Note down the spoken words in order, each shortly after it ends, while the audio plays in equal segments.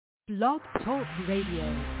Blog Talk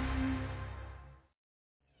Radio.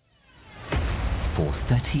 For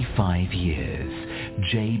 35 years,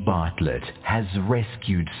 Jay Bartlett has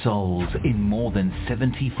rescued souls in more than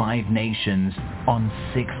 75 nations on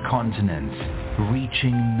 6 continents,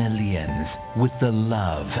 reaching millions with the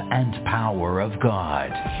love and power of God.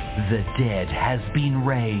 The dead has been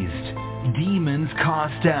raised, demons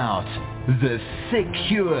cast out, the sick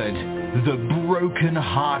cured, the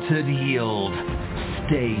broken-hearted healed.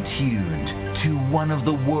 Stay tuned to one of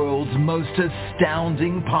the world's most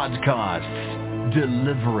astounding podcasts.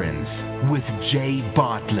 Deliverance with Jay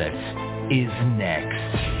Bartlett is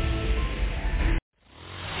next.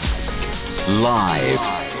 Live,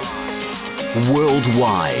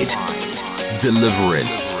 worldwide,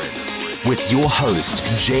 Deliverance with your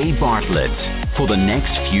host, Jay Bartlett. For the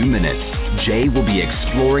next few minutes, Jay will be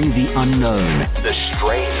exploring the unknown, the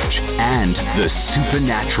strange, and the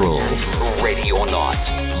supernatural. Ready or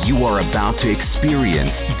not, you are about to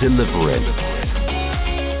experience deliverance.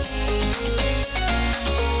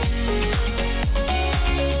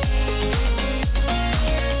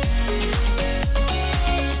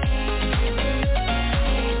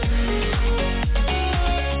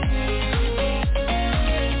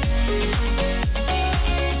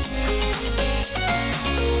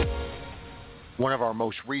 One of our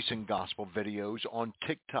most recent gospel videos on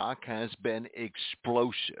TikTok has been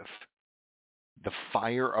explosive. The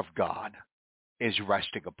fire of God is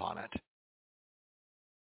resting upon it.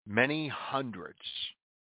 Many hundreds,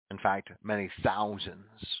 in fact, many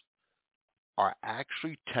thousands, are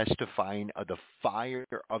actually testifying of the fire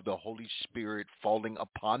of the Holy Spirit falling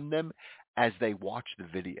upon them as they watch the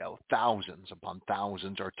video. Thousands upon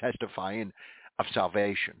thousands are testifying of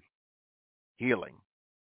salvation, healing,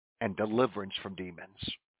 and deliverance from demons.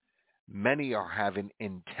 Many are having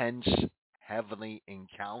intense heavenly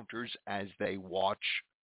encounters as they watch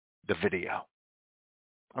the video.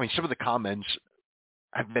 I mean, some of the comments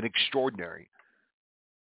have been extraordinary,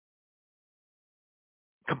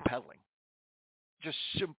 compelling, just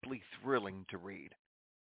simply thrilling to read.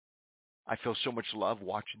 I feel so much love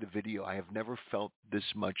watching the video. I have never felt this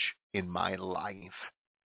much in my life.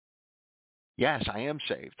 Yes, I am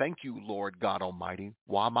saved. Thank you, Lord God Almighty.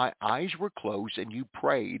 While my eyes were closed and you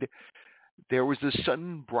prayed, there was the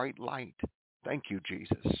sudden bright light. Thank you,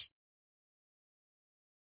 Jesus.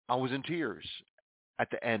 I was in tears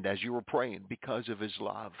at the end as you were praying because of his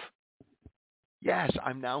love. Yes,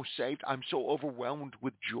 I'm now saved. I'm so overwhelmed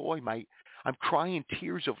with joy. I'm crying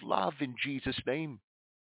tears of love in Jesus' name.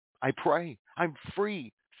 I pray. I'm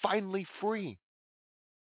free, finally free.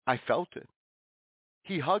 I felt it.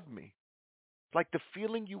 He hugged me. Like the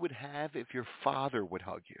feeling you would have if your father would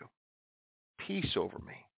hug you. Peace over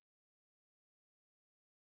me.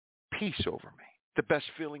 Peace over me. The best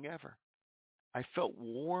feeling ever. I felt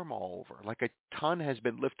warm all over, like a ton has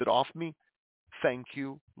been lifted off me. Thank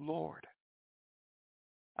you, Lord.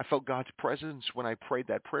 I felt God's presence when I prayed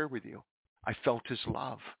that prayer with you. I felt his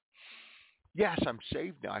love. Yes, I'm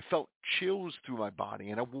saved now. I felt chills through my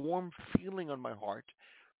body and a warm feeling on my heart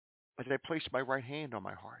as I placed my right hand on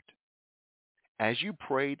my heart. As you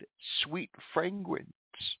prayed, sweet fragrance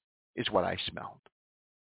is what I smelled.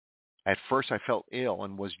 At first I felt ill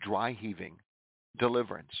and was dry heaving,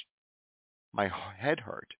 deliverance. My head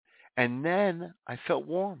hurt, and then I felt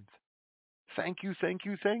warmth. Thank you, thank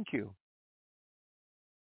you, thank you.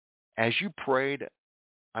 As you prayed,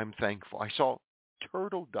 I'm thankful. I saw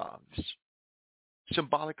turtle doves,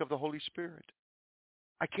 symbolic of the Holy Spirit.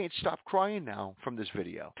 I can't stop crying now from this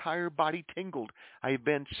video. Entire body tingled. I have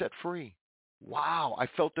been set free. Wow, I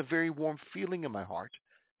felt a very warm feeling in my heart.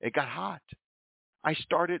 It got hot. I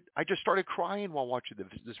just started crying while watching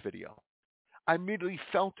this video. I immediately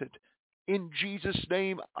felt it. In Jesus'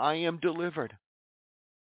 name, I am delivered.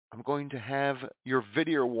 I'm going to have your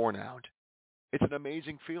video worn out. It's an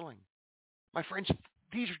amazing feeling. My friends,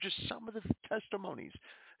 these are just some of the testimonies,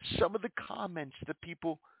 some of the comments that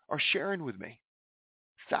people are sharing with me.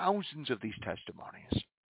 Thousands of these testimonies.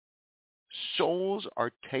 Souls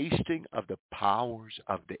are tasting of the powers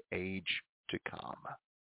of the age to come,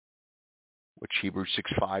 which Hebrews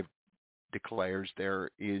 6:5 declares there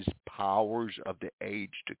is powers of the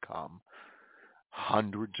age to come.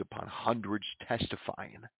 Hundreds upon hundreds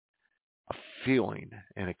testifying of feeling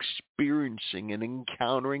and experiencing and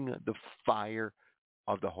encountering the fire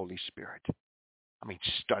of the Holy Spirit. I mean,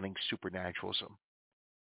 stunning supernaturalism.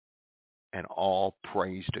 And all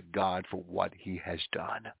praise to God for what he has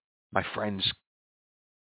done. My friends,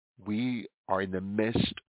 we are in the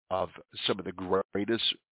midst of some of the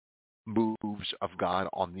greatest moves of God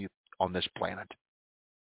on this planet.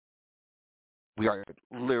 We are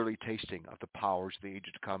literally tasting of the powers of the age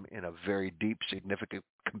to come in a very deep, significant,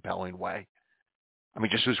 compelling way. I mean,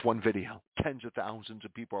 just this one video, tens of thousands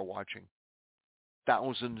of people are watching.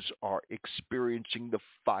 Thousands are experiencing the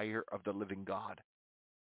fire of the living God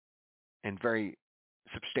in very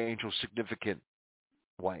substantial, significant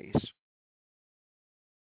ways.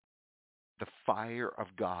 The fire of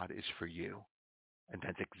God is for you. And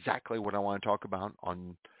that's exactly what I want to talk about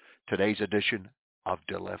on today's edition of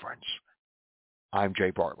Deliverance. I'm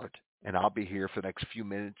Jay Bartlett, and I'll be here for the next few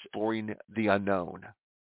minutes exploring the unknown,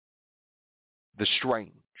 the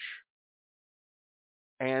strange,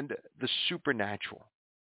 and the supernatural.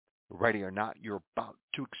 Ready or not, you're about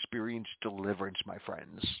to experience deliverance, my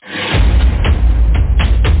friends.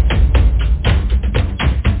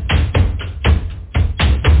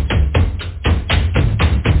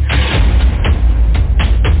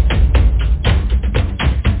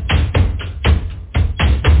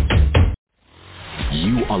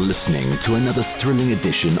 You are listening to another thrilling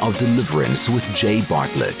edition of Deliverance with Jay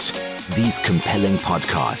Bartlett. These compelling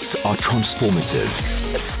podcasts are transformative,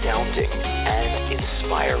 astounding, and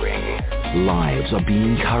inspiring. Lives are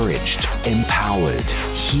being encouraged, empowered,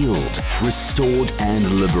 healed, restored,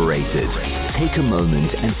 and liberated. Take a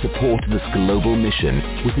moment and support this global mission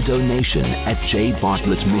with a donation at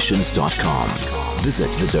jbartlettmissions.com. Visit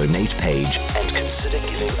the donate page and consider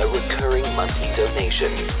giving a recurring monthly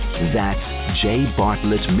donation. That's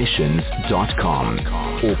jbartlettmissions.com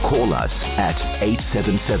or call us at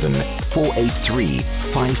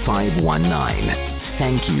 877-483-5519.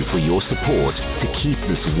 Thank you for your support to keep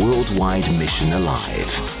this worldwide mission alive.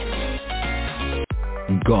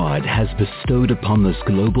 God has bestowed upon this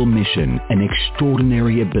global mission an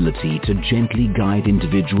extraordinary ability to gently guide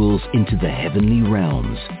individuals into the heavenly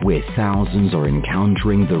realms, where thousands are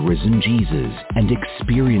encountering the risen Jesus and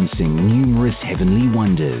experiencing numerous heavenly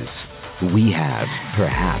wonders. We have,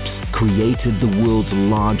 perhaps, created the world's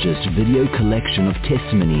largest video collection of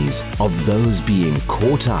testimonies of those being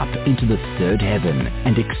caught up into the third heaven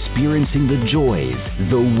and experiencing the joys,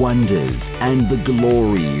 the wonders, and the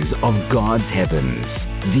glories of God's heavens.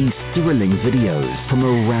 These thrilling videos from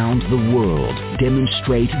around the world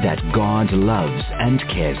demonstrate that God loves and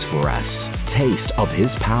cares for us. Taste of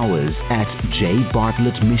His powers at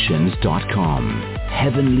jbartlettmissions.com.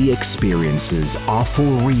 Heavenly experiences are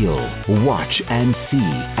for real. Watch and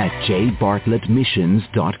see at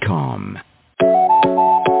jbartlettmissions.com.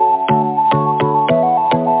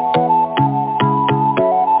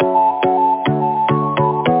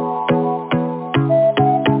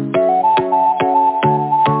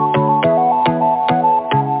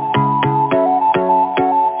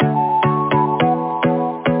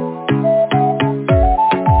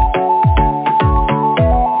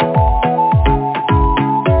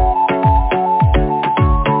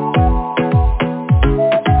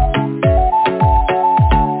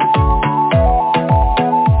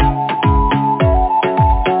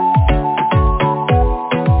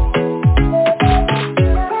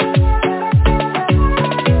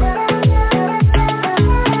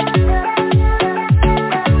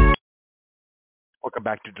 Welcome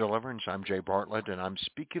back to Deliverance. I'm Jay Bartlett, and I'm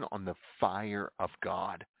speaking on the fire of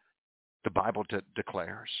God. The Bible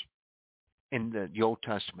declares in the Old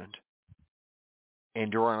Testament, in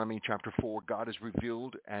Deuteronomy chapter 4, God is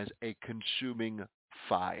revealed as a consuming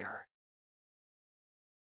fire.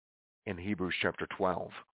 In Hebrews chapter 12,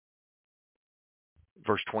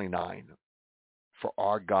 verse 29, for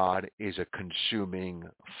our God is a consuming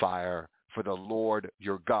fire. For the Lord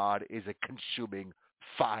your God is a consuming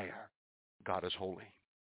fire. God is holy,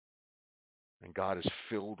 and God is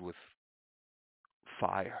filled with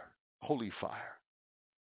fire, holy fire,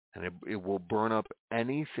 and it will burn up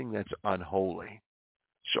anything that's unholy.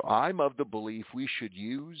 So I'm of the belief we should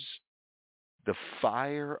use the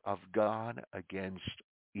fire of God against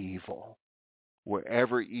evil,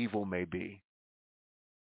 wherever evil may be.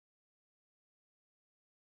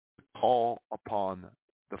 Call upon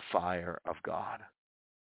the fire of God.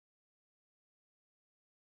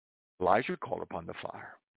 Elijah called upon the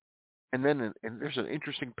fire. And then there's an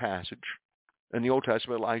interesting passage. In the Old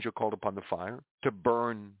Testament, Elijah called upon the fire to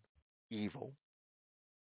burn evil.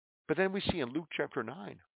 But then we see in Luke chapter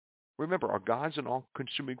 9, remember, our God's an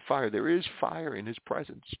all-consuming fire. There is fire in His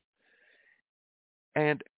presence.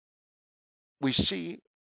 And we see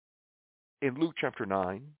in Luke chapter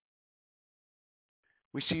 9,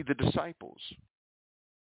 we see the disciples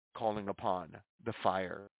calling upon the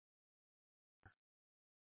fire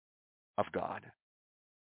of God.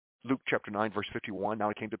 Luke chapter 9, verse 51, now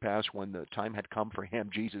it came to pass when the time had come for him,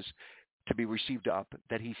 Jesus, to be received up,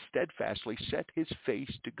 that he steadfastly set his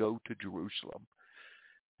face to go to Jerusalem.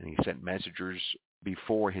 And he sent messengers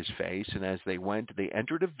before his face, and as they went, they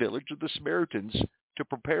entered a village of the Samaritans to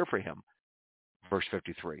prepare for him. Verse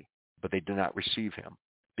 53, but they did not receive him,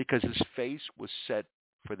 because his face was set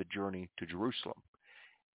for the journey to Jerusalem.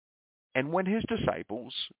 And when his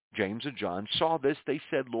disciples, James and John, saw this, they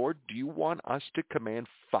said, Lord, do you want us to command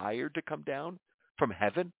fire to come down from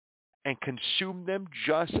heaven and consume them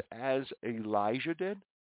just as Elijah did?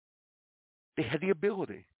 They had the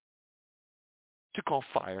ability to call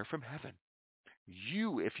fire from heaven.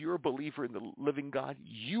 You, if you're a believer in the living God,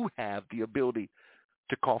 you have the ability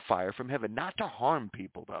to call fire from heaven, not to harm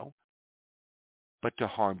people, though, but to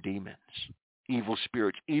harm demons, evil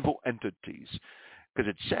spirits, evil entities. Because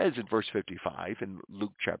it says in verse 55 in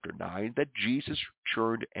Luke chapter 9 that Jesus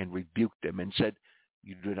turned and rebuked them and said,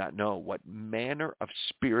 you do not know what manner of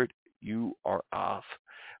spirit you are of.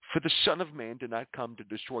 For the Son of Man did not come to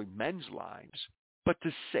destroy men's lives, but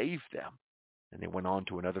to save them. And they went on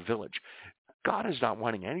to another village. God is not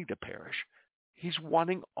wanting any to perish. He's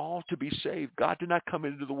wanting all to be saved. God did not come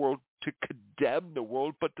into the world to condemn the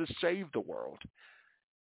world, but to save the world.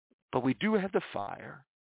 But we do have the fire.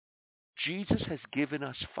 Jesus has given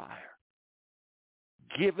us fire.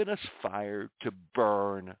 Given us fire to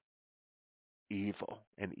burn evil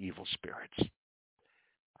and evil spirits.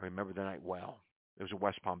 I remember the night well. It was in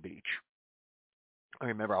West Palm Beach. I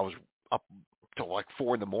remember I was up till like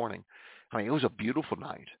 4 a.m. I mean, it was a beautiful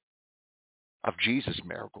night of Jesus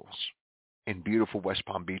miracles in beautiful West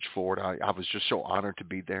Palm Beach, Florida. I was just so honored to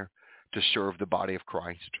be there to serve the body of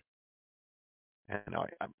Christ. And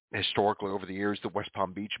historically, over the years, the West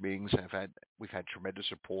Palm Beach meetings we've had tremendous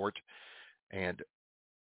support and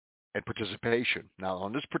participation. Now,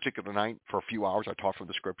 on this particular night, for a few hours, I taught from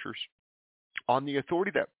the Scriptures on the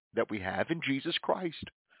authority that we have in Jesus Christ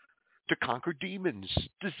to conquer demons,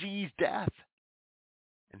 disease, death.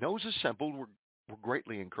 And those assembled were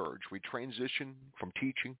greatly encouraged. We transitioned from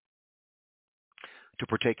teaching to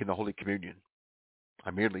partake in the Holy Communion.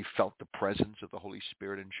 I merely felt the presence of the Holy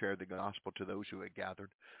Spirit and shared the gospel to those who had gathered.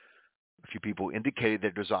 A few people indicated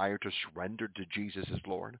their desire to surrender to Jesus as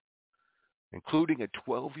Lord, including a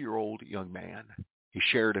 12-year-old young man. He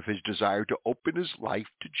shared of his desire to open his life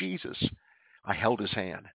to Jesus. I held his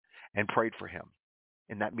hand and prayed for him.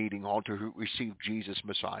 In that meeting, altar who received Jesus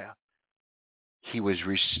Messiah. He was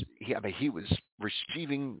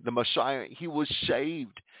receiving the Messiah. He was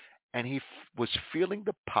saved, and he was feeling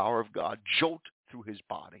the power of God jolt through his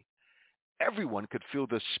body. Everyone could feel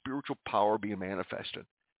the spiritual power being manifested.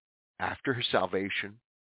 After his salvation,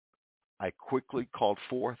 I quickly called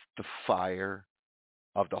forth the fire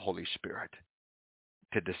of the Holy Spirit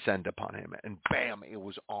to descend upon him. And bam, it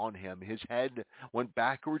was on him. His head went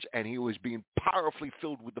backwards, and he was being powerfully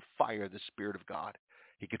filled with the fire of the Spirit of God.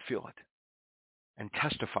 He could feel it and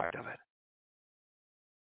testified of it.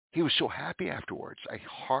 He was so happy afterwards, a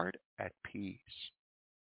heart at peace.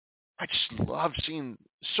 I just love seeing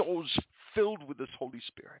souls filled with this Holy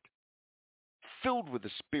Spirit, filled with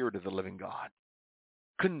the Spirit of the living God.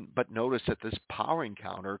 Couldn't but notice that this power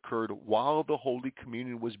encounter occurred while the Holy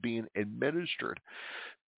Communion was being administered.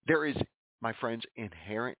 There is, my friends,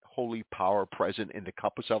 inherent holy power present in the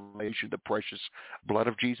cup of salvation, the precious blood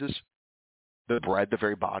of Jesus, the bread, the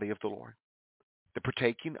very body of the Lord. The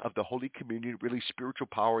partaking of the Holy Communion, really spiritual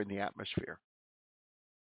power in the atmosphere.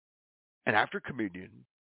 And after communion,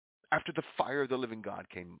 after the fire of the living God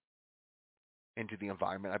came into the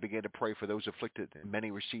environment, I began to pray for those afflicted, and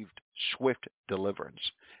many received swift deliverance.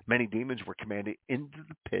 Many demons were commanded into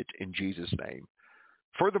the pit in Jesus' name.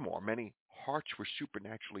 Furthermore, many hearts were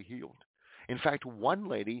supernaturally healed. In fact, one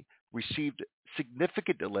lady received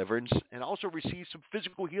significant deliverance and also received some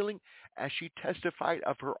physical healing as she testified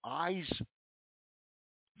of her eyes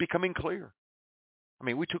becoming clear. I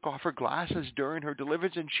mean, we took off her glasses during her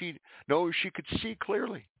deliverance, and she could see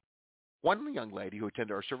clearly. One young lady who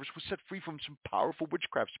attended our service was set free from some powerful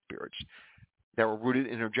witchcraft spirits that were rooted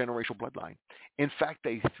in her generational bloodline. In fact,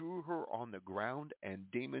 they threw her on the ground, and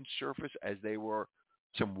demons surfaced as they were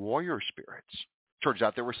some warrior spirits. Turns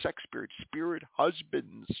out they were sex spirits, spirit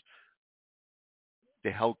husbands.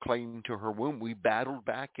 They held claim to her womb. We battled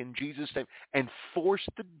back in Jesus' name and forced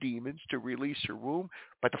the demons to release her womb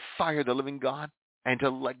by the fire of the living God and to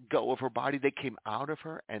let go of her body. They came out of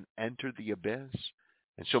her and entered the abyss.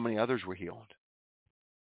 And so many others were healed.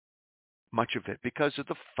 Much of it because of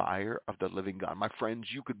the fire of the living God. My friends,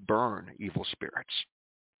 you could burn evil spirits.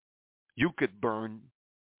 You could burn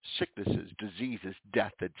sicknesses, diseases,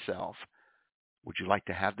 death itself. Would you like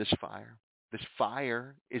to have this fire? This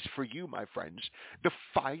fire is for you, my friends. The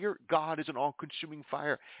fire, God is an all-consuming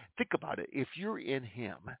fire. Think about it. If you're in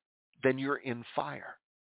him, then you're in fire.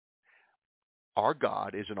 Our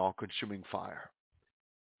God is an all-consuming fire.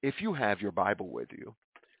 If you have your Bible with you,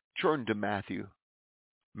 turn to Matthew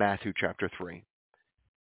chapter 3.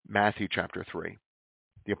 Matthew chapter 3.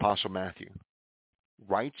 The Apostle Matthew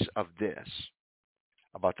writes of this,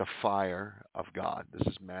 about the fire of God. This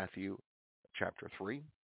is Matthew chapter 3.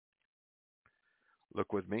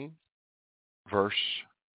 Look with me. Verse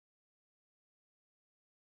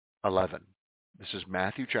 11. This is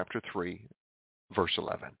Matthew chapter 3, verse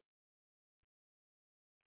 11.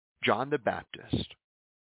 John the Baptist,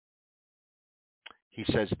 he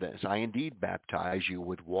says this, I indeed baptize you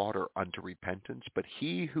with water unto repentance, but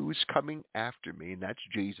he who is coming after me, and that's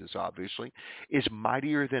Jesus obviously, is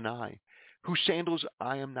mightier than I, whose sandals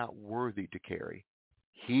I am not worthy to carry.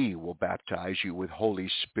 He will baptize you with Holy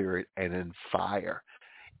Spirit and in fire.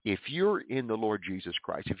 If you're in the Lord Jesus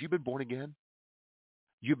Christ, if you've been born again,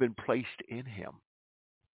 you've been placed in him.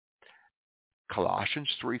 Colossians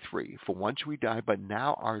 3:3, for once we died, but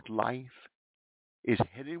now our life is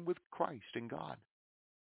hidden with Christ in God.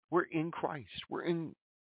 We're in Christ. We're in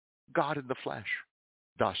God in the flesh.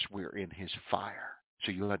 Thus, we're in his fire.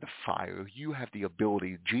 So you have the fire. You have the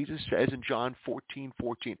ability. Jesus says in John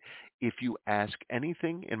 14:14, if you ask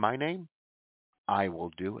anything in my name, I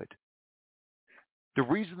will do it. The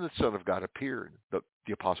reason the Son of God appeared, the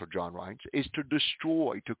Apostle John writes, is to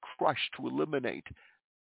destroy, to crush, to eliminate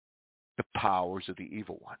the powers of the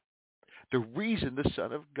evil one. The reason the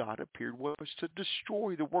Son of God appeared was to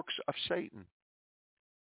destroy the works of Satan.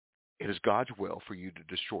 It is God's will for you to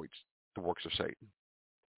destroy the works of Satan.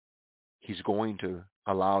 He's going to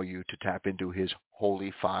allow you to tap into his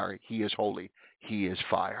holy fire. He is holy. He is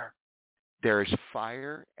fire. There is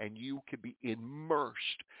fire, and you can be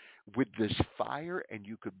immersed with this fire, and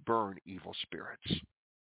you could burn evil spirits.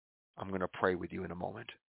 I'm going to pray with you in a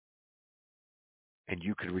moment. And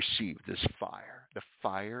you can receive this fire. The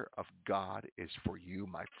fire of God is for you,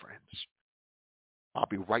 my friends. I'll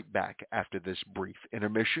be right back after this brief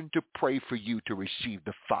intermission to pray for you to receive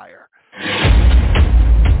the fire.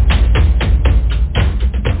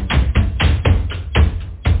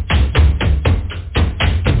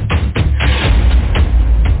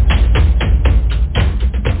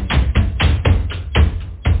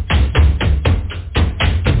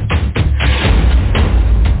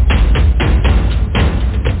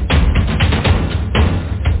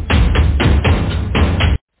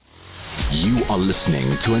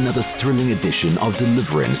 Listening to another thrilling edition of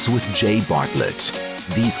Deliverance with Jay Bartlett.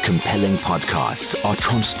 These compelling podcasts are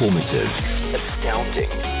transformative, astounding,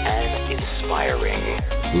 and inspiring.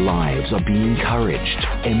 Lives are being encouraged,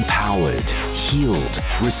 empowered, healed,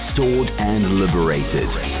 restored, and liberated.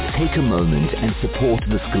 Take a moment and support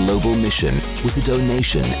this global mission with a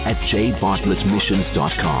donation at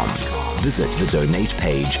jbartlettmissions.com. Visit the donate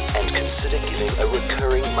page and consider giving a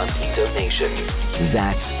recurring monthly donation.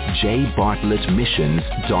 That's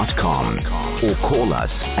jbartlettmissions.com or call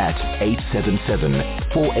us at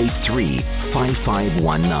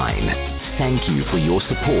 877-483-5519. Thank you for your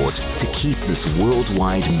support to keep this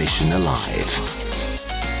worldwide mission alive.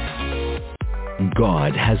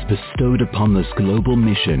 God has bestowed upon this global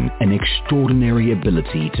mission an extraordinary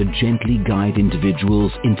ability to gently guide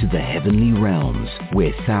individuals into the heavenly realms,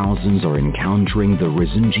 where thousands are encountering the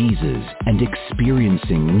risen Jesus and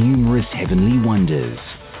experiencing numerous heavenly wonders.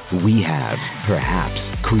 We have, perhaps,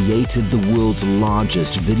 created the world's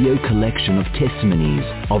largest video collection of testimonies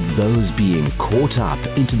of those being caught up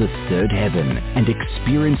into the third heaven and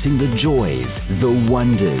experiencing the joys, the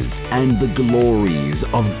wonders, and the glories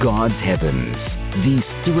of God's heavens. These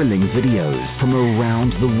thrilling videos from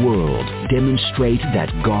around the world demonstrate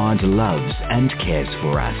that God loves and cares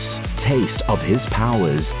for us. Taste of his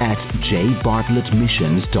powers at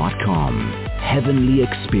jbartlettmissions.com. Heavenly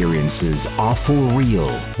experiences are for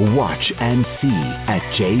real. Watch and see at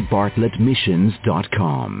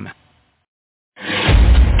jbartlettmissions.com.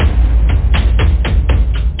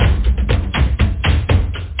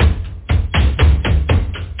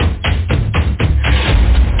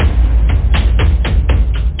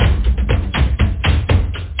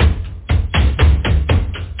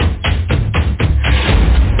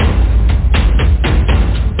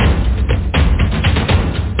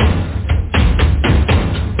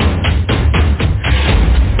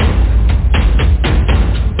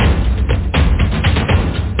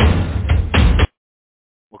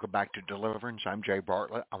 Back to Deliverance. I'm Jay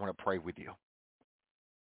Bartlett. I want to pray with you.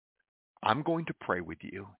 I'm going to pray with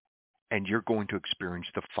you, and you're going to experience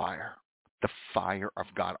the fire of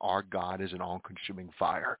God. Our God is an all-consuming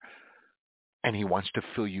fire, and he wants to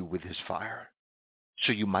fill you with his fire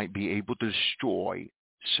so you might be able to destroy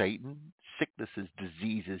Satan, sicknesses,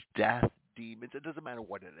 diseases, death, demons. It doesn't matter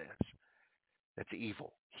what it is. That's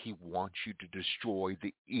evil. He wants you to destroy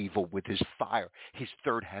the evil with his fire. His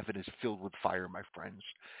third heaven is filled with fire, my friends.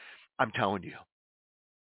 I'm telling you,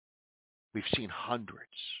 we've seen hundreds,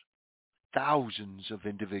 thousands of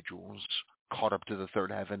individuals caught up to the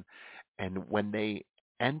third heaven. And when they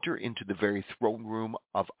enter into the very throne room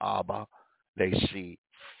of Abba, they see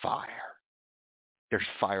fire. There's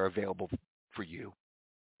fire available for you.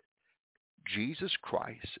 Jesus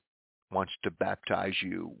Christ wants to baptize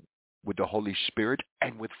you with the Holy Spirit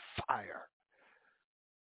and with fire.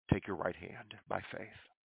 Take your right hand by faith.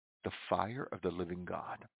 The fire of the living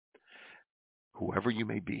God. Whoever you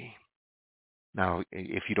may be. Now,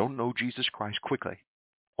 if you don't know Jesus Christ, quickly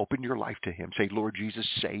open your life to him. Say, Lord Jesus,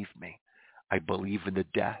 save me. I believe in the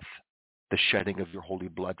death, the shedding of your holy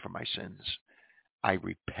blood for my sins. I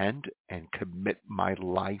repent and commit my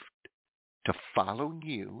life to following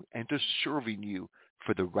you and to serving you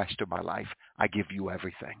for the rest of my life. I give you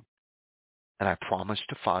everything. And I promise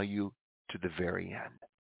to follow you to the very end.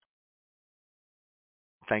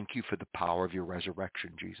 Thank you for the power of your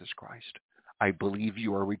resurrection, Jesus Christ. I believe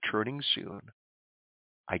you are returning soon.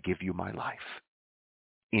 I give you my life.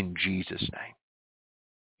 In Jesus' name.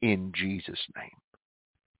 In Jesus' name.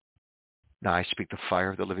 Now I speak the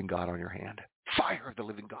fire of the living God on your hand. Fire of the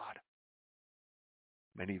living God.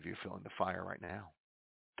 Many of you are feeling the fire right now.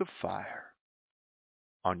 The fire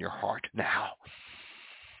on your heart now.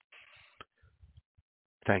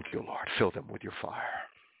 Thank you, Lord. Fill them with your fire.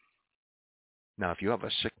 Now, if you have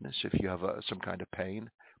a sickness, if you have some kind of pain,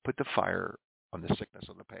 put the fire on the sickness,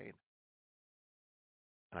 on the pain.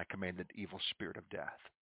 And I command the evil spirit of death,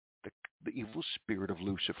 the evil spirit of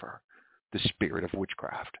Lucifer, the spirit of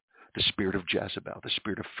witchcraft, the spirit of Jezebel, the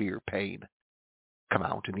spirit of fear, pain, come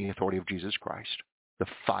out in the authority of Jesus Christ. The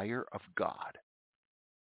fire of God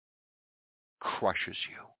crushes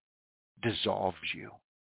you, dissolves you,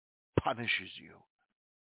 punishes you,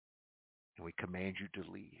 and we command you to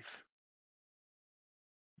leave.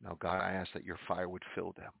 Now, God, I ask that your fire would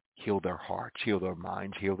fill them, heal their hearts, heal their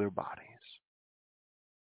minds, heal their bodies.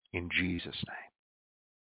 In Jesus' name.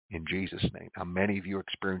 In Jesus' name. Now, many of you are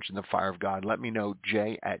experiencing the fire of God. Let me know,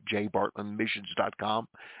 Jay@jbartlandmissions.com,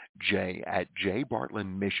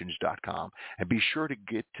 Jay@jbartlandmissions.com. And be sure to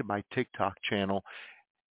get to my TikTok channel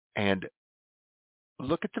and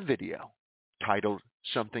look at the video titled,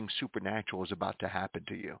 Something Supernatural is About to Happen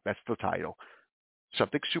to You. That's the title.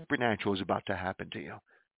 Something supernatural is about to happen to you.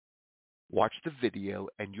 Watch the video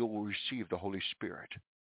and you will receive the Holy Spirit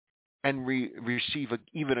and receive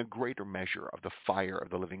even a greater measure of the fire of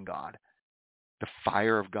the living God. The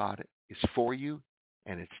fire of God is for you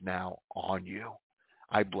and it's now on you.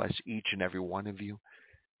 I bless each and every one of you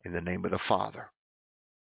in the name of the Father,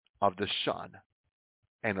 of the Son,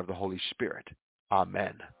 and of the Holy Spirit.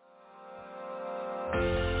 Amen.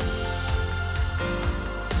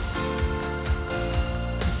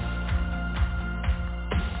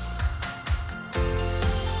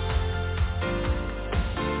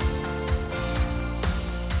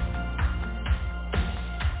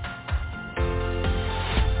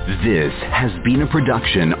 This has been a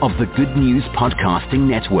production of the Good News Podcasting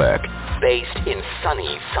Network, based in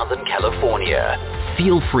sunny Southern California.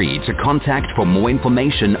 Feel free to contact for more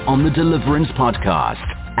information on the Deliverance Podcast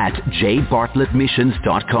at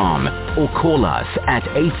jbartlettmissions.com or call us at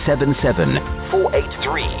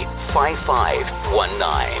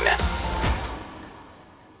 877-483-5519.